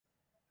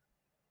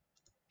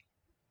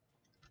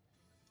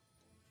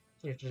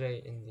Here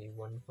today in the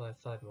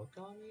 155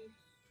 Mogami.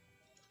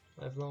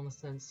 I've long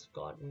since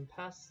gotten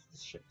past the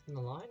ship in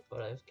the line,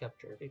 but I've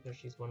kept her because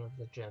she's one of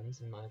the gems,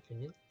 in my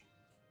opinion,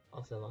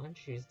 of the line.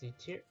 She's the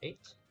tier 8,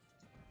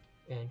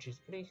 and she's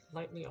pretty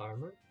lightly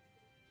armored.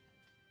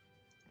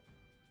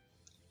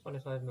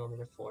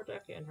 25mm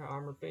foredeck, and her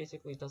armor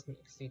basically doesn't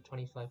exceed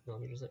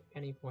 25mm at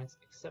any points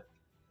except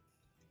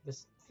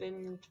this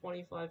thin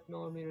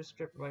 25mm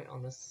strip right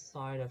on the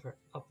side of her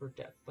upper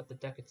deck, but the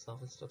deck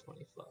itself is still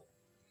 25.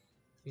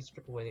 If you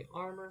strip away the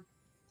armor,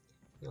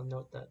 you'll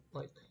note that,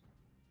 like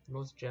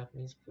most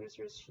Japanese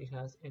cruisers, she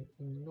has an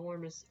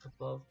enormous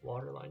above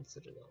waterline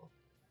citadel.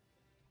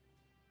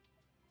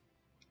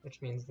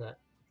 Which means that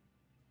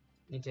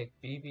you take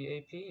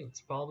BBAP,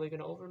 it's probably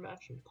going to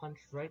overmatch and punch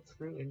right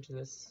through into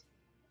this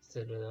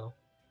citadel.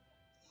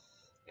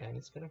 And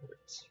it's going to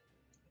hurt.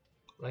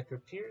 Like her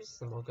peers,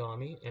 the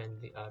Mogami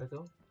and the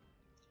Adago,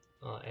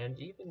 and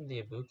even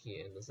the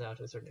Ibuki and the Zao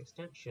to a certain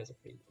extent, she has a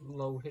pretty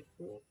low hit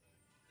pool,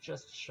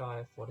 just shy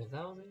of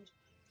 40,000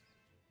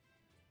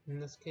 in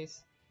this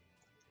case.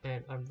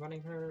 And I'm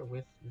running her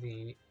with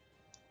the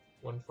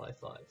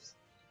 155s.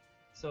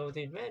 So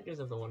the advantages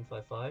of the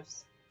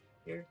 155s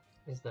here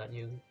is that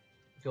you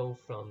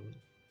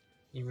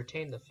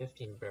retain the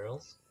 15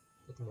 barrels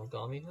that the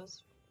Mogami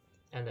has,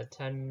 and a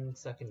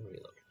 10-second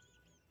reload.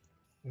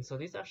 And so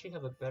these actually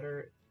have a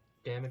better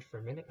damage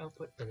per minute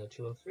output than the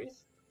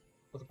 203s,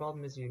 but the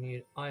problem is you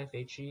need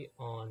IFHE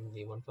on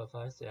the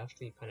 155s to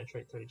actually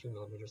penetrate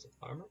 32mm of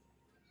armor,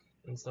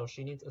 and so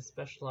she needs a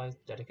specialized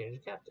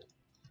dedicated captain.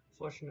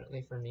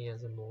 Fortunately for me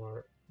as a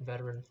more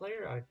veteran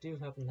player, I do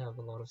happen to have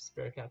a lot of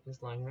spare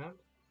captains lying around,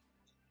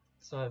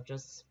 so I've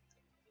just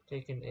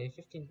taken a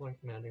 15-point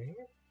commander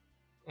here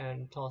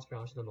and tossed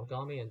around to the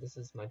Mogami, and this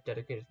is my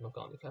dedicated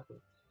Mogami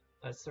captain.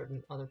 At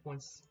certain other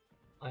points,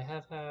 I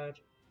have had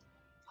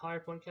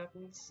higher point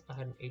captains. I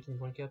had an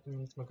 18-point captain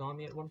with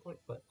Mogami at one point,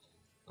 but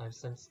I've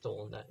since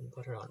stolen that and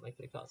put her on my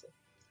Kirikaze.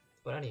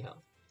 But anyhow,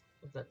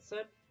 with that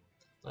said,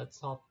 let's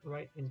hop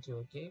right into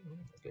a game. Oh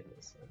my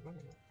goodness, I'm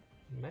running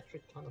a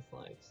metric ton of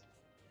flags.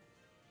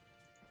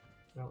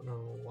 I don't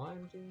know why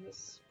I'm doing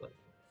this, but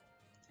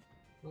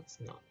let's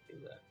not do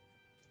that.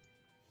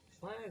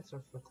 Flags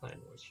are for clan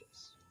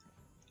warships.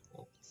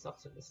 Well, it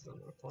sucks that this is on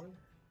the recording.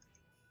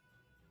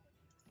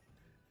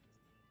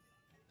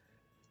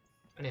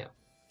 Anyhow,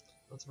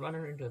 let's run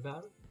her into a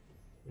battle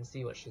and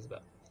see what she's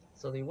about.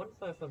 So the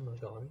 155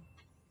 Mogami,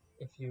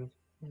 if you've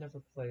never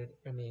played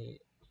any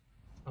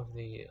of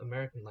the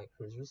American light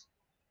cruisers,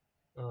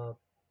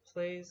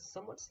 plays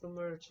somewhat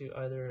similar to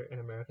either an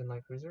American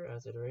light cruiser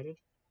as iterated,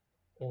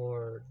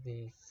 or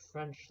the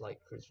French light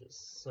cruisers,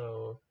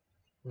 so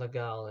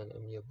Lagal and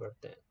Emile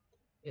Bertin,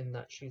 in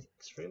that she's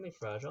extremely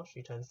fragile.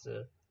 She tends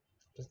to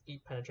just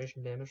eat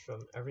penetration damage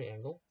from every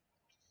angle,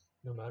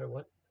 no matter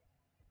what.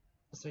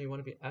 So you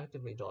want to be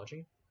actively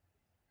dodging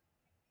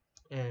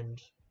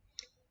and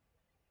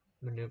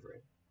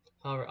maneuvering.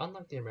 However,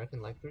 unlike the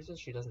American light cruisers,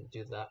 she doesn't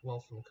do that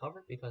well from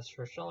cover because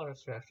her shell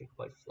arcs are actually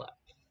quite flat.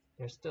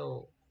 They're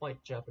still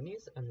quite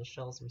Japanese, and the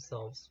shells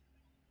themselves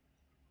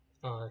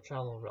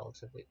travel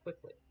relatively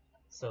quickly.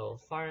 So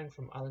firing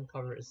from island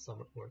cover is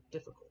somewhat more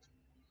difficult.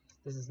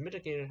 This is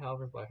mitigated,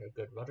 however, by her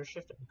good rudder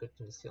shift and good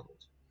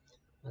concealment.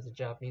 As a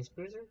Japanese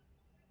cruiser,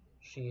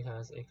 she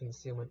has a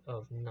concealment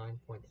of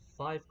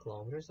 9.5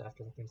 kilometers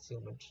after the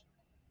concealment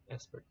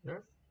expert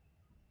nerf,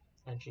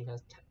 and she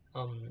has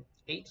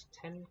 8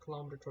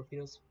 10-kilometer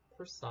torpedoes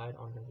per side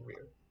on her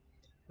rear,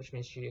 which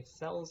means she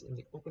excels in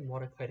the open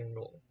water kiting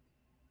role.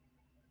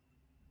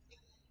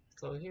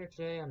 So here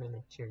today I'm in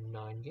a tier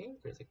 9 game.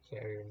 There's a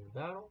carrier in the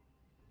battle.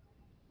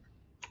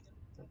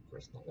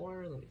 Personal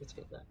order, let me just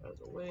get that out of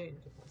the way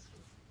and capacity.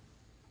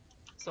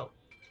 So,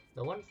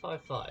 the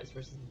 155s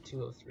versus the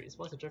 203s.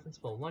 What's the difference?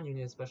 Well, one, you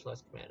need a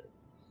specialized commander.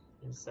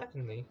 And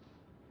secondly,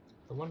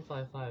 the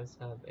 155s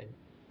have a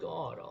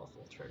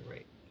god-awful turn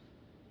rate.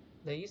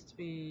 They used to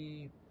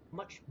be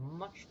much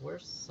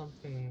worse,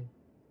 something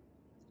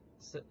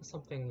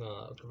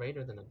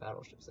greater than the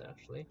battleships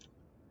actually.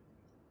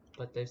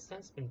 But they've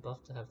since been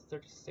buffed to have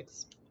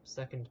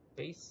 36-second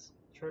base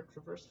turret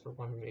traverse for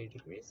 180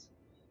 degrees.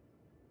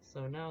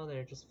 So now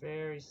they're just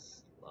very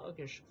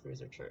sluggish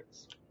cruiser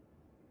turrets.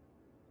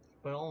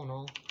 But all in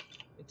all,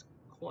 it's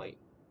quite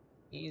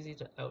easy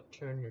to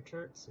outturn your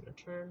turrets in a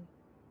turn.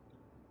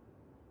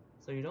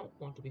 So you don't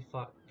want to be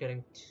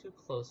getting too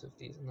close with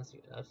these unless you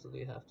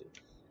absolutely have to.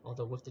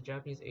 Although with the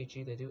Japanese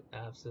HE, they do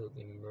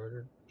absolutely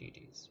murder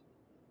GGs.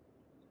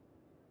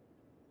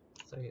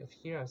 So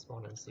here I've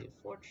spawned on Sea of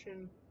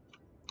Fortune.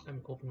 I'm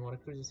an open water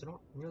cruiser, so I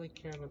don't really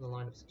care about the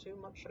lineups too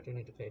much. I do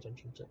need to pay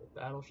attention to the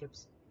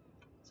battleships.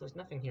 So there's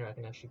nothing here I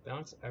can actually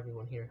bounce.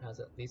 Everyone here has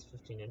at least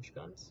 15-inch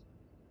guns,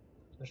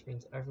 which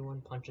means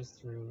everyone punches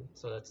through,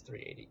 so that's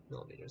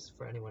 380mm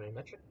for anyone in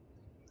metric,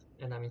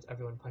 and that means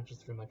everyone punches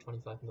through my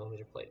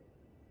 25mm plate.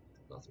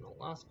 That's an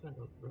Alaska,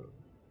 no room,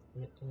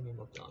 enemy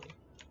Mogami.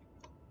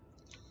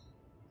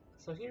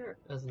 So here,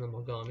 as in the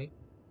Mogami,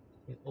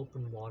 an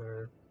open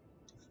water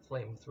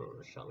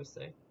flamethrower, shall we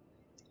say,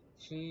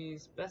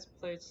 She's best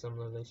played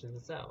similarly to the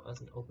Zhao as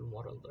an open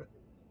water lurker.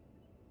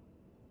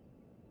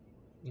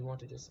 You want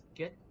to just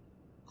get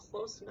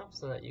close enough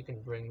so that you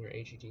can bring your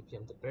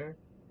HEDPM to bear,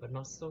 but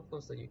not so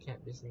close that you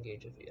can't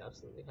disengage if you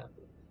absolutely have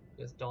to,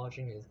 because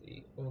dodging is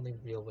the only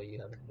real way you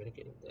have of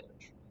mitigating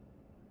damage.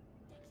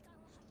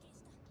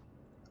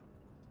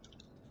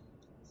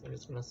 So I'm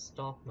just going to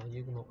stop my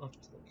Yugamo up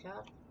to the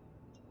cap,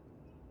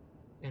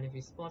 and if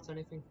he spots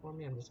anything for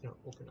me, I'm just going to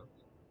open up.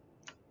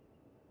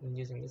 I'm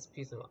using this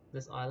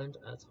island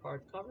as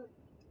hard cover.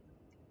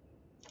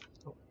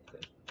 Oh,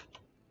 okay.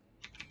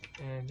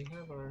 And we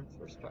have our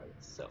first target.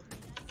 So,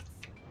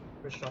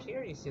 first shot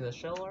here, you see the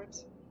shell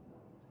arcs.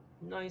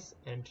 Nice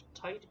and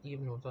tight,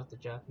 even without the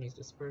Japanese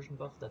dispersion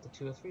buff that the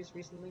 203s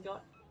recently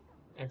got.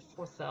 And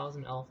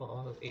 4000 alpha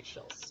off of 8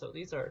 shells. So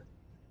these are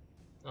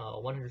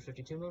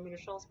 152mm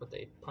shells, but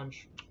they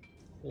punch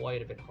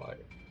quite a bit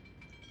harder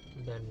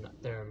than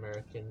their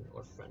American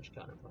or French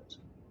counterparts.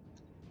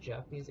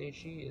 Japanese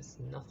HE is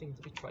nothing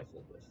to be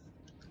trifled with.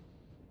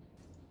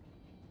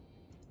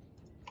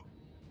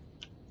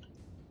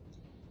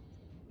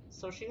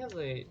 So she has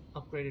a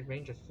upgraded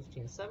range of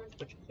 15.7,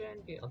 which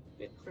can be a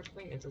bit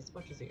crippling. It's as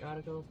much as the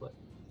Atago, but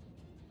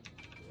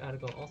the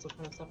Atago also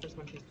kind of suffers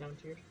when she's down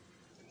tiered.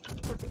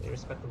 Perfectly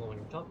respectable when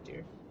you're top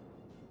tier.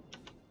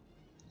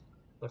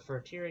 But for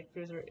a tier 8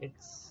 cruiser,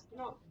 it's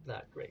not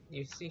that great.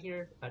 You see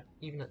here,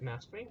 even at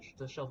max range,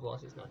 the shell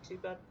velocity is not too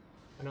bad.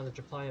 I know that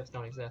Japayev's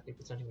not exactly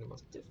presenting the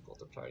most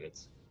difficult of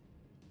targets.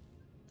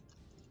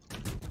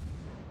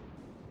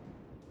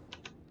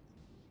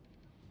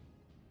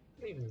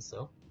 But even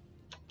so,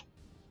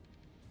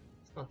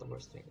 it's not the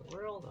worst thing in the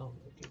world. Oh,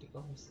 my duty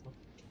guys,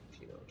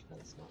 torpedoed.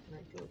 That's not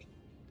very good.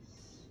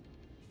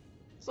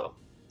 So,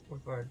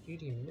 with our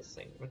duty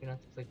missing, we're gonna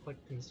have to play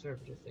quite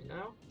conservatively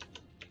now.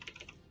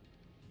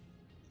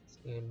 This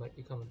game might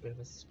become a bit of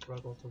a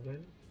struggle to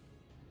win.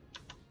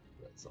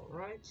 That's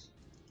alright.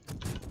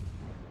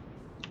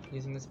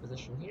 Using this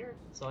position here,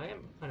 so I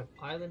am kind of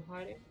island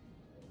hiding,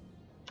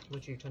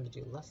 which you tend to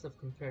do less of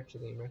compared to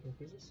the American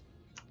cruisers.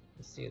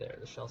 You see there,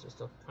 the shells are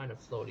still kind of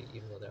floaty,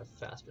 even though they're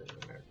faster than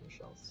American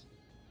shells.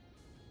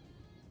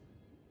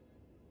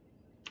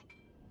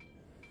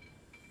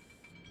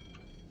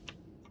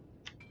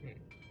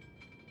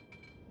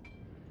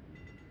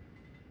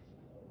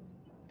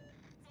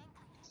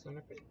 So I'm in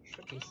a pretty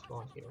tricky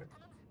spot here.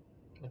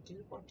 I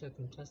do want to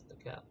contest the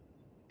cap.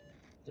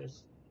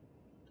 There's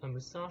a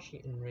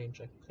Musashi in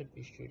range I could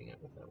be shooting at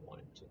if I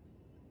wanted to.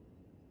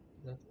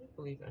 I don't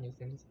believe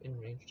anything's in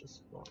range to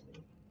spawn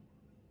me.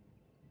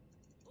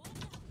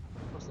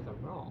 Of course, if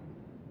I'm wrong.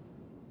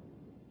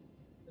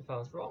 If I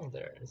was wrong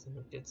there, and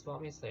someone did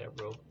spot me, say a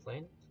rogue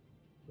plane,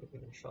 we'd be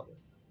in trouble.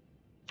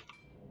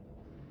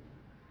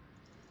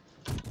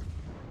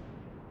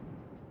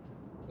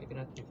 We're gonna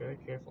have to be very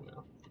careful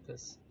now,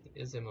 because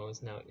the Izumo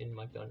is now in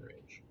my gun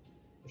range.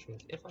 Which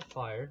means if I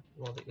fire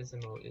while the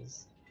Izumo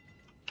is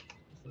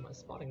within my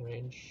spotting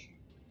range,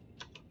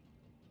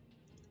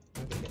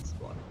 I'm gonna get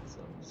spotted. So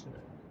I'm just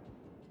gonna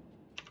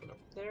put up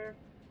there.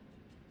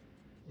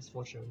 He's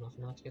fortunate enough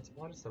not to get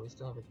spotted, so we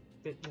still have a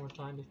bit more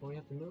time before we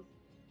have to move.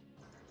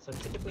 So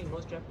typically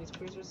most Japanese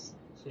cruisers,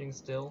 sitting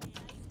still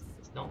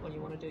is not what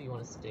you want to do, you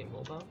want to stay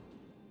mobile.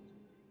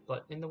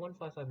 But in the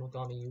 155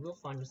 Mogami, you will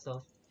find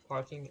yourself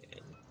parking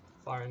and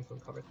firing from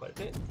cover quite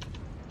a bit,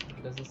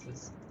 because this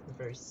is a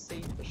very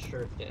safe,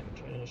 assured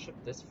damage. And in a ship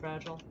this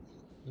fragile,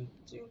 you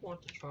do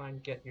want to try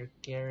and get your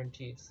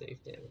guaranteed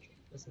safe damage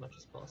as much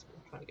as possible.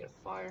 I'm trying to get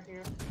a fire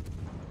here.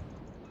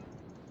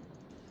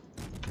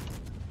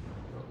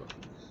 Oh, look.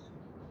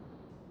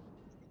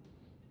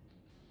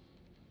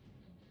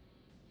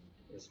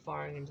 Just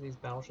firing into these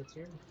battleships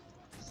here,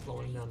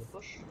 slowing down the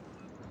push.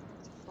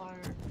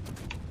 Fire.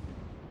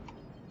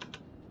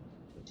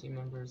 The team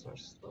members are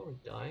slowly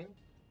dying.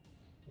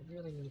 I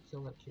really need to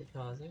kill that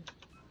Kirikaze. You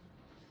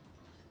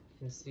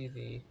can see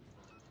the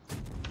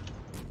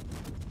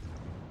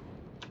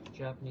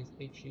Japanese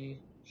HE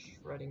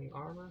shredding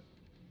armor,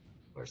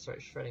 or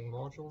sorry, shredding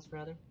modules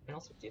rather, and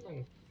also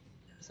dealing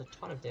just a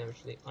ton of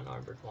damage to the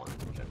unarmored one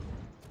in general.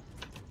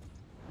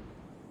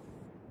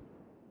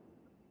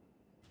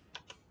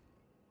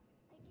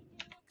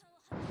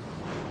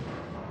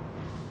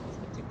 It's a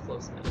bit too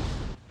close now.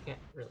 Can't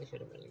really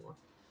hit him anymore.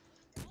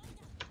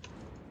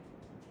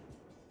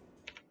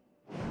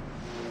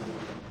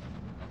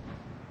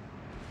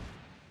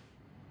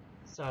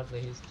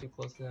 Sadly, he's too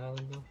close to the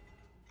island though.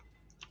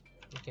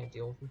 I can't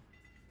deal with him.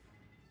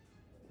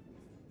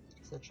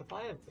 So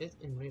Chapayev is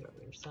in radar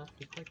range, so I have to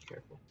be quite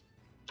careful.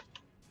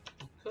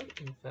 He could,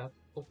 in fact,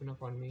 open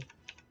up on me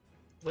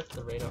with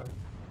the radar.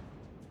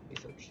 If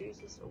he so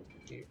chooses. Oh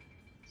dear,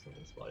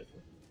 someone spotted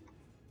me.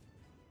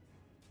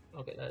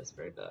 Okay, that is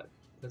very bad,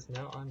 because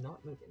now I'm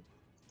not moving.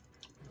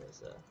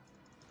 There's a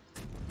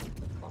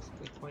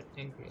possibly quite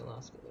angry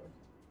Alaska there.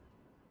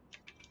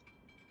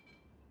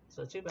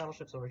 So 2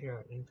 battleships over here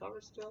are in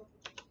cover still,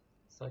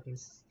 so I can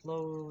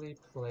slowly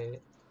play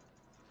it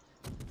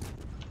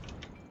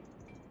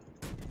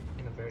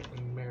in a very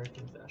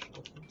American fashion.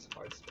 Oh, it's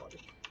hard spotted.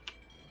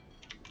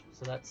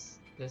 So that's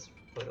this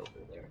foot over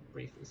there,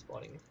 briefly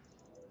spotting me.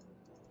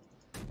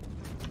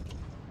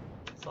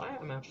 So I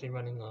am actually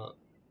running a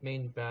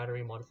main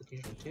battery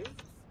modification 2,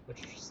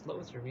 which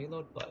slows your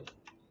reload by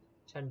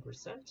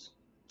 10%.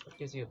 That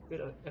gives you a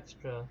bit of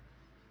extra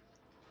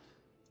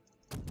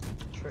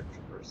turret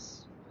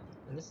traverse.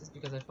 And this is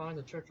because I find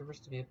the turret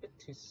traverse to be a bit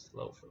too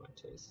slow for my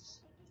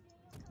tastes.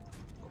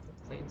 Oh, the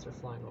planes are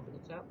flying over the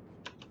cap.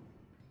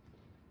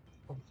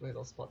 Hopefully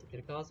they'll spot the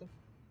Kirikaze.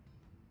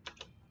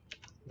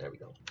 There we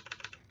go.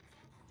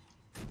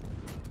 Need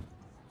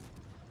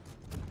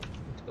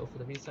to go for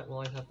the reset while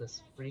I have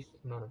this brief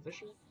amount of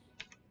vision.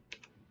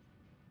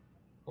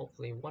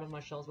 Hopefully one of my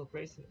shells will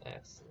brace him.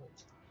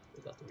 Excellent.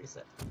 We got the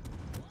reset.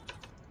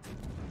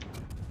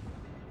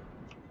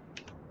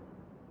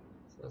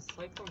 So the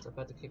cyclones are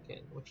about to kick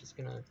in, which is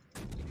gonna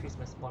decrease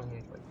my spawning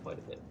range by quite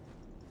a bit.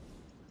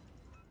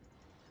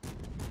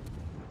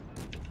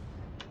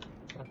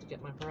 Got to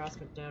get my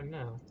harassment down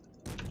now.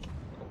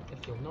 Oh,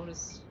 if you'll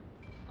notice,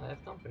 I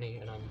have company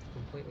and I'm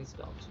completely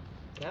stopped.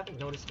 They haven't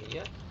noticed me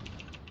yet,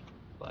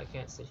 but I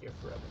can't sit here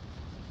forever.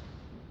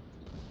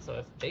 So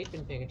if they'd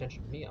been paying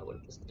attention to me, I would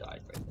have just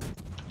died right there.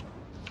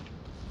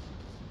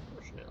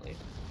 Fortunately,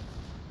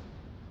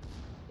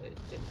 they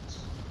didn't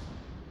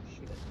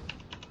shoot at me.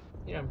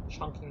 Yeah, I'm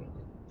chunking.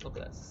 Look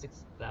at that,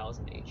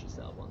 6,000 HE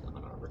salvo on the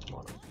unarmored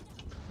model.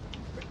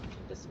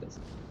 Freaking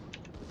disgusting.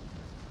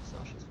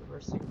 Sasha's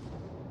reversing.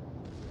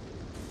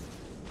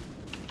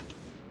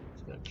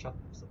 Just gonna chuck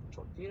some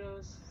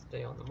torpedoes,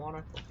 stay on the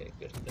Monarch. Okay,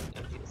 good, he didn't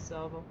empty his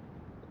salvo.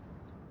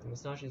 The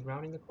Musashi's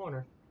rounding the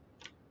corner.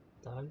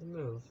 Time to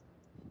move.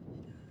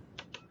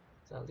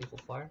 Is that a lethal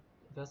fire?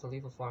 If that's a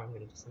lethal fire, I'm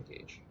gonna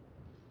disengage.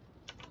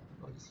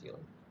 Oh, he's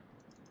healing.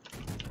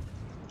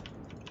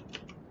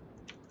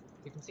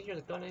 You can see here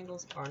the gun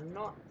angles are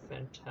not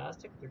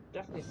fantastic. They're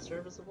definitely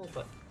serviceable,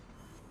 but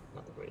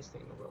not the greatest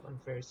thing in the world. I'm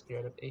very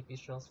scared of AP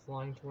shells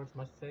flying towards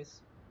my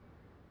face.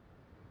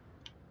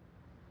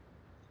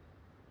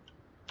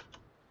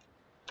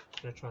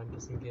 I'm gonna try and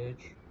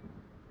disengage.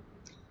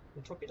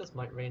 The torpedoes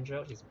might range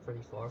out, he's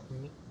pretty far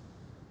from me.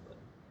 But...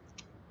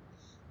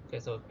 okay,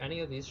 so if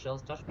any of these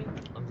shells touch me,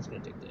 I'm just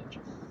gonna take damage.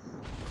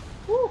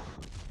 Woo!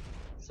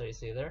 So you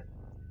see there?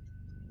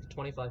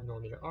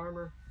 25mm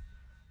armor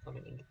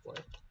coming into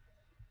play.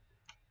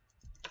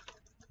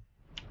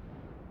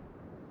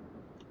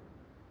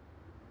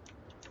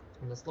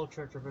 And the slow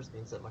turret traverse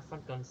means that my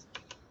front guns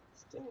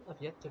still have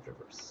yet to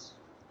traverse.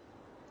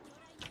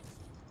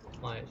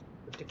 My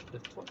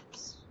predictive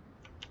torps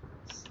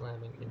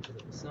slamming into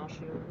the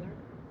Musashi over there.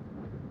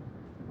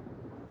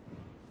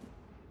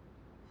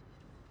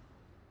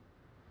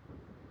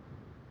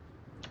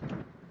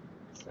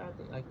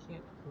 Sadly, I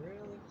can't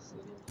really see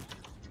him,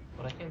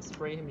 but I can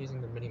spray him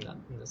using the mini-map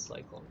in this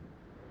cyclone,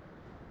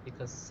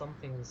 because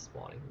something is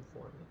spawning him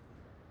for me.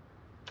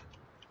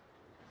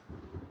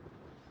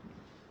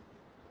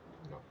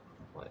 Not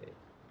quite.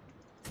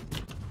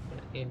 I'm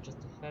gonna aim just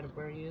ahead of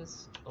where he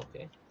is.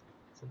 Okay,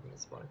 something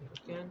is spawning him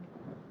again.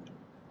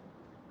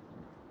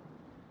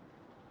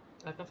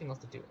 I have nothing else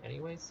to do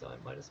anyway, so I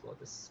might as well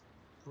just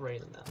spray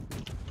the map.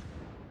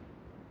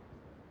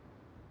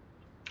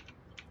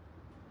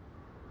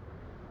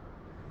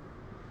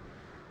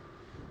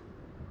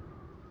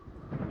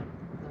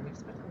 I'm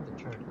expecting him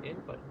to turn in,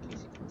 but in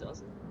case he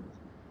doesn't,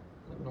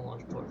 I'm gonna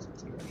launch towards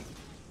this direction.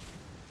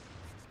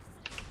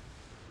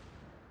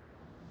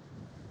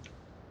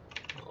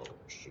 Oh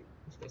shoot.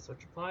 Okay, so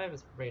Tripive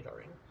is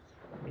radaring.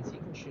 That means he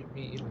can shoot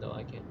me even though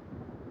I can't.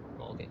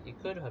 Well, okay, he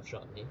could have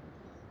shot me,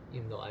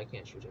 even though I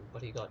can't shoot him,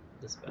 but he got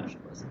dispatched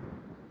by something.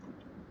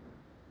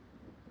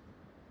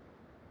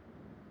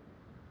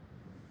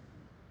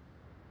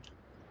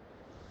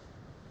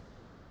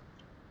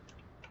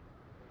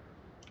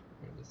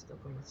 And he's still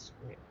going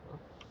straight, huh?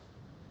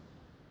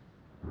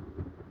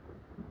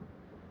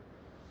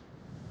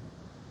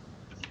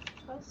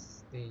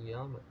 How's the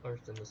or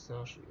the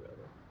Musashi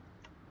rather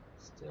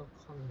still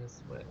coming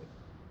this way?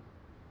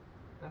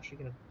 I'm actually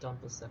gonna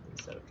dump a second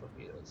set of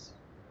torpedoes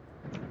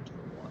into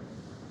the water.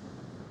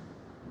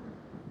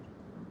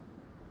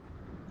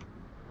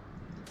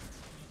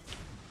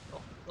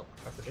 Oh, look,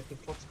 our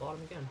predictive torps got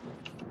him again.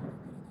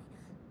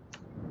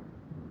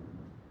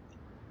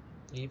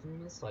 Even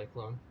in the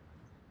cyclone,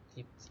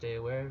 stay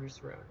aware of your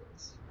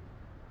surroundings.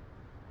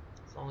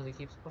 As long as he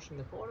keeps pushing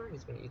the corner,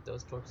 he's going to eat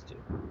those torps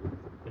too.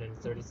 And in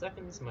 30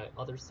 seconds, my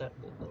other set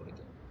will load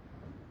again.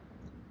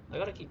 I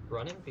gotta keep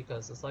running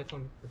because the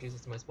cyclone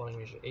reduces my spawning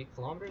range to 8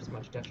 kilometers, my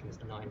detection is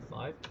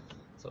 9.5.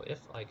 So if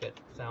I get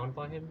found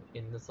by him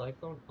in the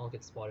cyclone, I'll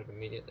get spotted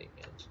immediately.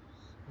 And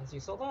as you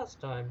saw last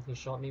time, he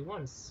shot me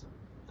once.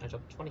 I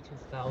took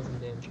 22,000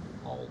 damage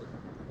all in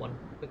one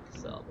quick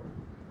salvo.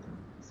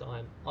 So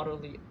I'm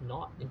utterly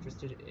not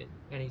interested in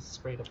any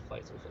straight up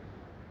fights with him.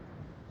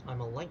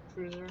 I'm a light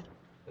cruiser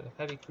with a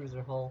heavy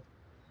cruiser hull,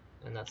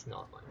 and that's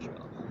not my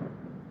job.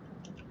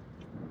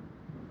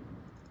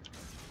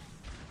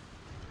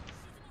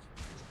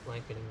 Just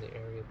blanketing the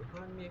area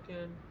behind me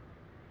again.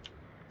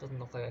 Doesn't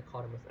look like I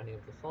caught him with any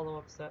of the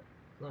follow-up set.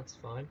 That's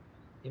fine.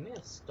 He may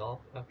have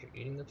stopped after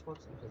eating the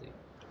torps because he...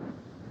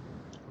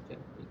 Okay,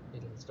 he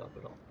didn't stop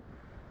at all.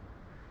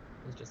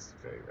 He's just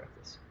very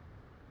reckless.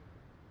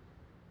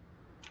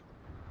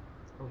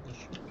 Oh,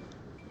 yeesh.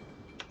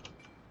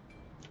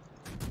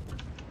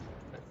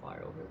 Can I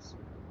fire over this?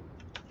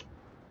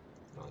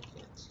 No, I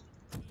can't.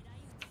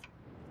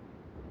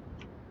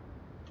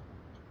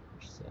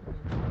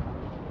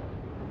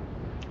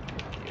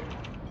 Here.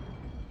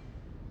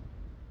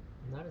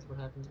 And that is what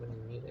happens when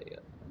you meet a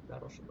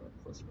battleship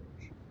at close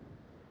range.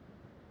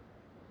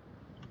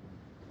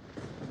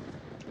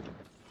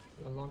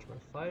 I'm gonna launch my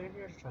fire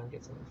here to try and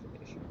get some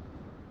information.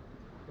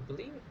 I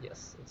believe,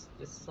 yes, it's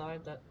this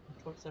side that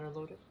the torps that are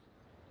loaded.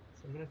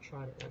 So I'm gonna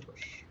try to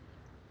ambush.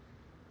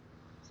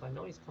 So I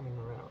know he's coming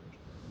around.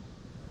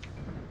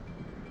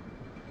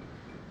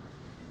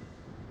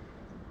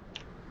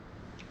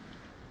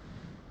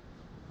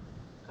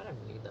 I kind of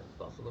need that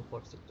buffalo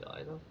corpse to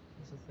die though,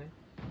 is the thing.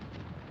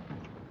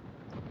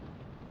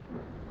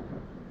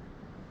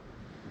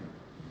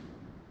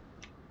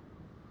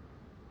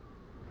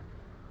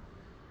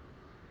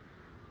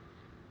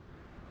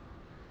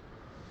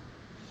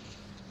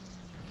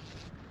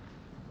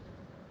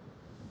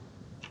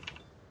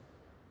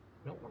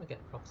 I don't want to get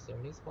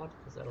proximity spot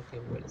because that'll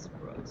give away the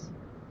surprise.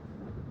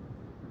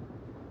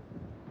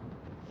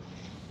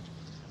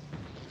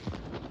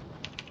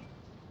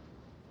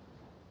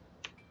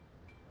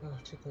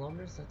 2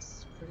 kilometers,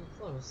 that's pretty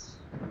close.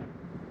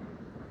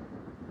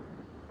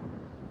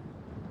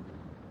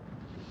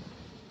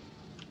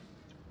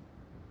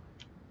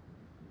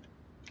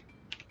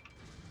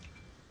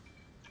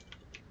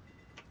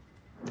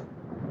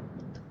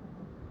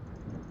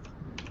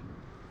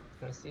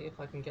 Can I see if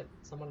I can get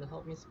someone to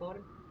help me spot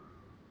him?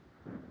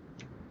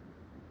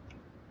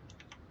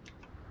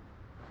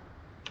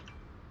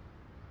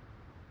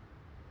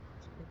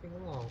 Skipping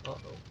along.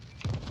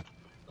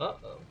 Uh-oh.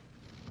 Uh-oh.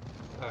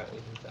 Alright,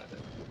 leave him back then.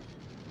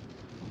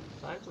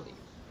 Time to leave.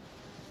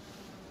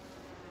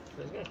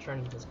 So he's gonna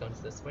turn his guns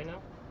this way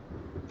now.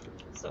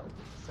 So,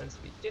 since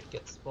we did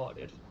get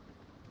spotted,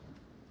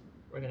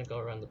 we're gonna go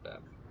around the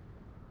back.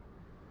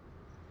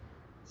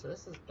 So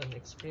this is an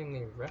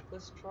extremely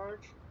reckless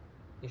charge.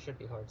 He should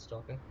be hard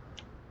stopping.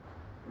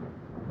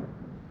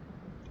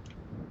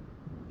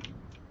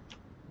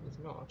 He's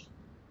not.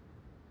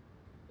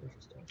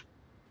 Interesting.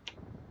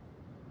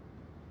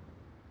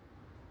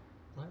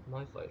 I have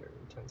my fighter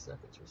in 10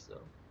 seconds or so.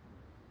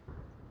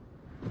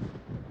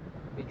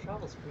 If he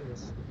travels through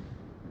this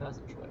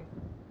passageway,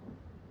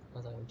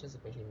 as I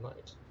anticipate he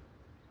might.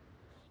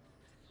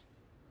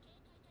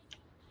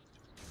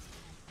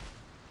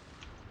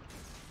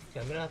 Okay,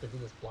 I'm gonna have to do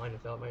this blind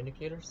without my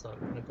indicator, so I'm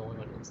kinda going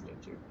on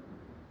instinct here.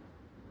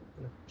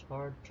 I'm gonna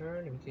hard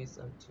turn in case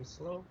I'm too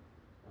slow.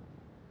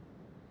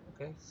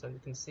 Okay, so you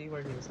can see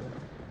where he is now.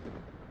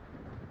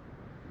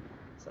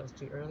 So that was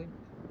too early.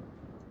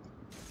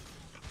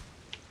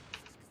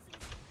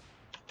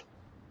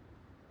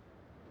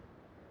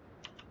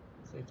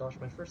 So he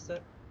dodged my first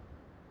set.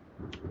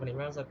 When he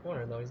rounds that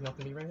corner though, he's not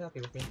gonna be very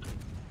happy with me.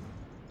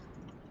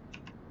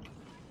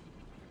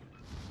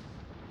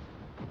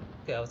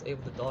 Okay, I was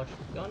able to dodge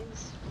the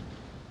guns.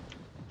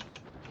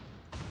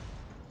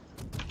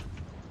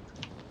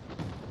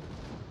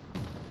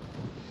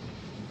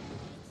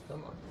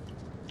 Come on.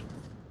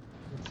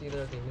 You can see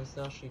there the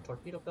Musashi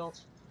torpedo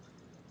belt.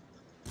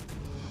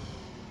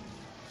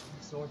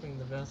 Absorbing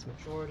the vast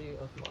majority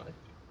of my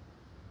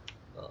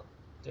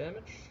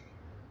damage.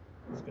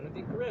 It's gonna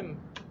be grim.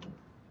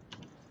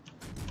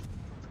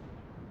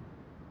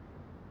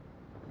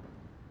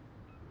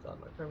 Got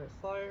my permanent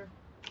fire.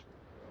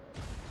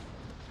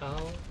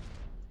 Ow.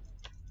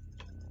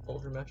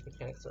 Overmatch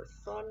mechanics are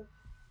fun.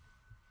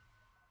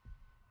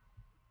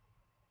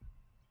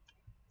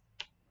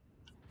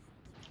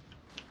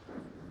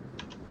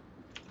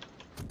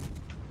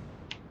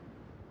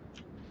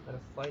 Kind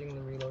of fighting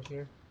the reload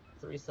here.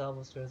 3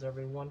 salvos to his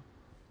every one.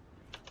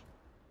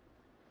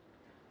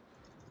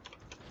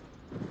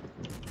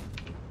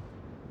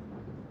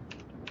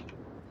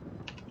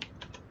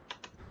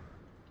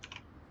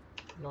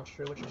 Not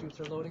sure which tubes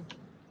are loading.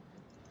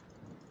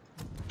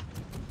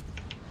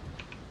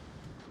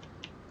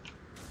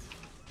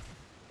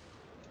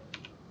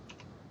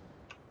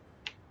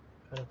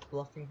 Kind of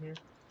bluffing here.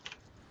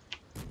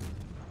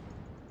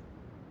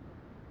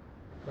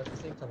 But at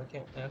the same time I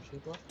can't actually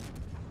bluff.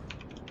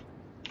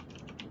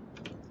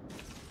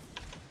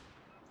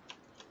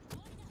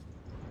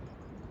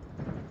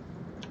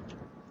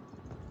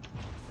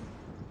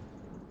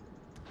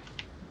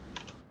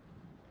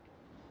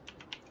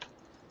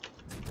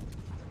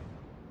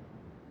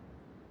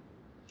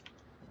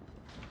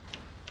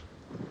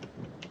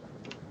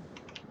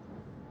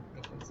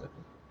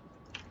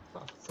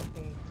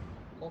 Something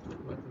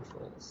altered my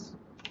controls.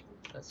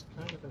 That's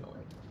kind of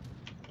annoying.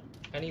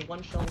 Any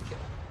one shell kill.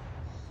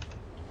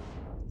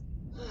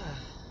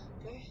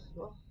 Okay,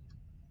 well.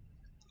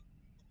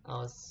 That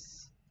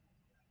was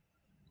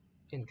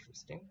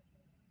interesting.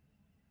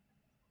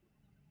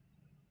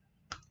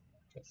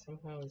 Okay,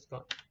 somehow it's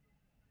got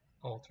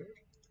altered.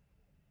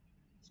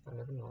 It's kind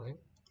of annoying.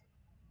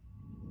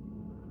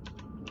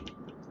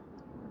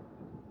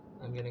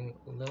 I'm getting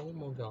little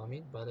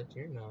Mogami by the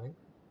tier 9.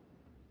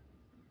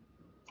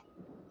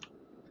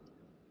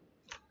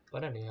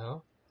 But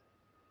anyhow,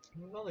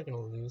 I'm probably gonna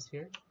lose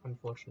here,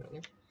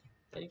 unfortunately.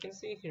 But you can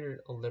see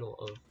here a little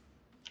of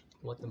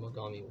what the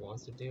Mogami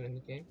wants to do in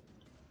the game.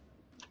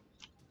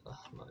 Ugh,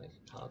 my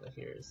Kaga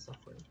here is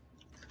suffering.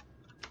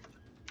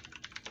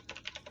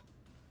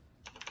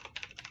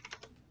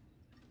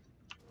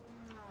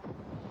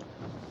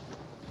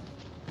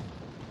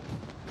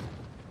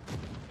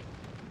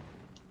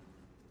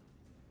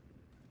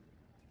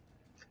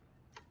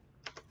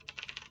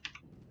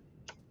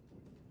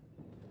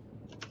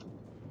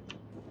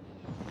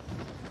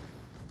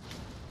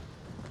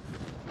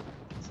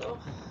 So,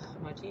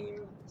 my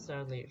team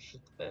sadly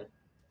shit the bed.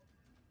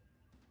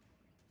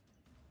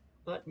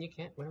 But you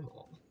can't win them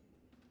all.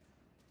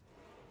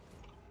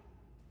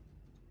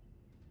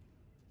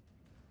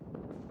 Oh,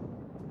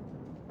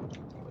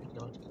 we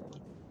got kill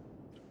him.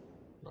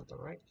 Not the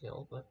right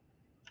kill, but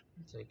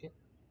I'll take it.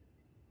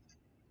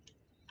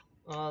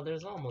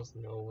 There's almost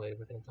no way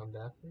we're gonna come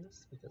back from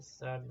this, because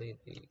sadly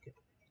the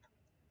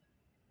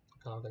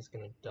Kaga's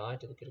gonna die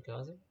to the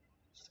Kitakaze.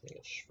 She's gonna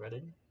get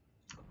shredded.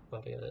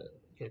 But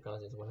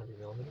Kitakaze is 100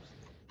 millimeters.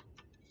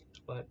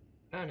 But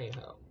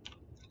anyhow,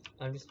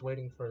 I'm just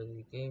waiting for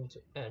the game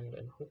to end,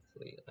 and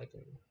hopefully I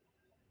can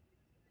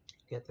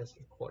get this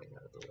recording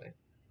out of the way.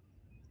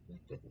 My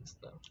goodness,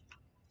 though.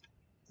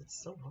 It's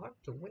so hard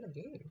to win a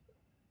game.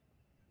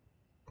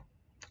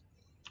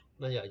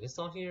 But yeah, you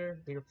saw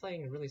here, we were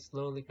playing really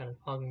slowly, kind of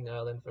hogging the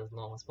island for as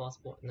long as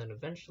possible, and then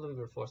eventually we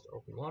were forced to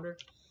open water.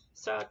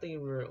 Sadly,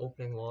 we were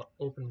open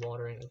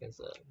watering against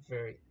a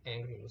very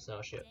angry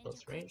Musashi at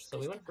close range, so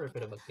we went for a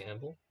bit of a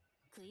gamble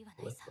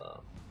with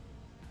a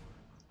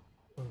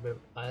bit of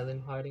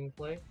island hiding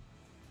play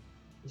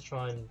to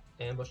try and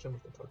ambush him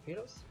with the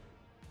torpedoes.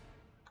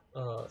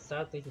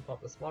 Sadly, he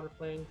popped the spotter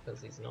plane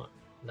because he's not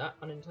that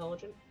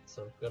unintelligent,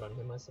 so good on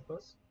him, I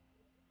suppose.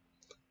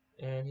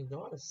 And he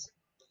got us.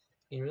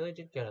 He really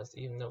did get us,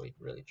 even though we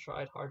really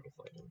tried hard to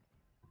fight him.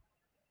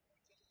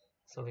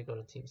 So we go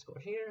to team score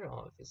here.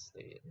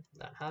 Obviously,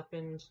 that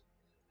happened.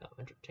 How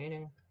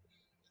entertaining.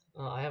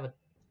 I have a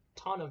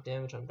ton of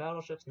damage on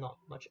battleships, not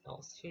much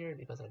else here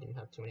because I didn't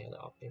have too many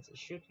other options to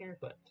shoot here,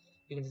 but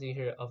you can see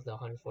here of the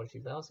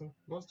 142,000,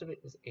 most of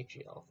it is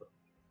HE Alpha.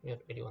 We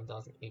have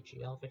 81,000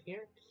 HE Alpha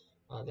here.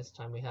 This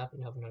time we happen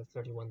to have another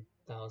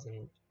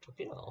 31,000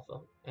 Torpedo Alpha,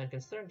 and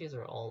considering these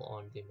are all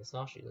on the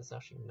Musashi, this is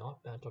actually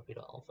not bad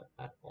Torpedo Alpha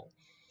at all.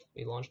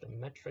 We launched a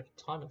metric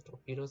ton of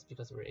torpedoes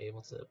because we were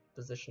able to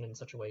position in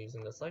such a way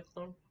using the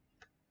Cyclone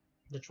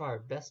to try our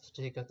best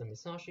to take out the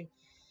Musashi.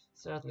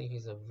 Sadly,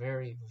 he's a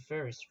very,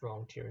 very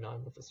strong tier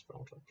 9 with a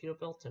strong torpedo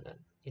belt and an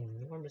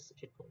enormous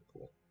hit point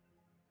pool.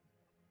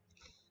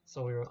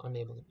 So we were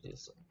unable to do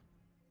so.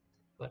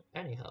 But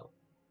anyhow,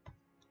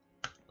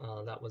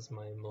 that was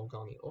my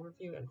Mogami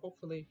overview, and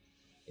hopefully,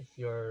 if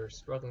you're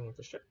struggling with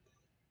the ship,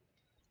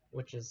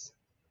 which is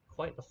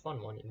quite a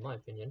fun one in my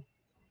opinion,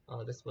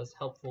 this was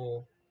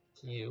helpful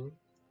to you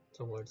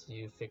towards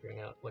you figuring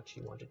out what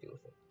you want to do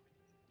with it.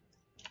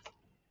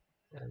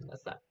 And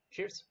that's that.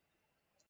 Cheers!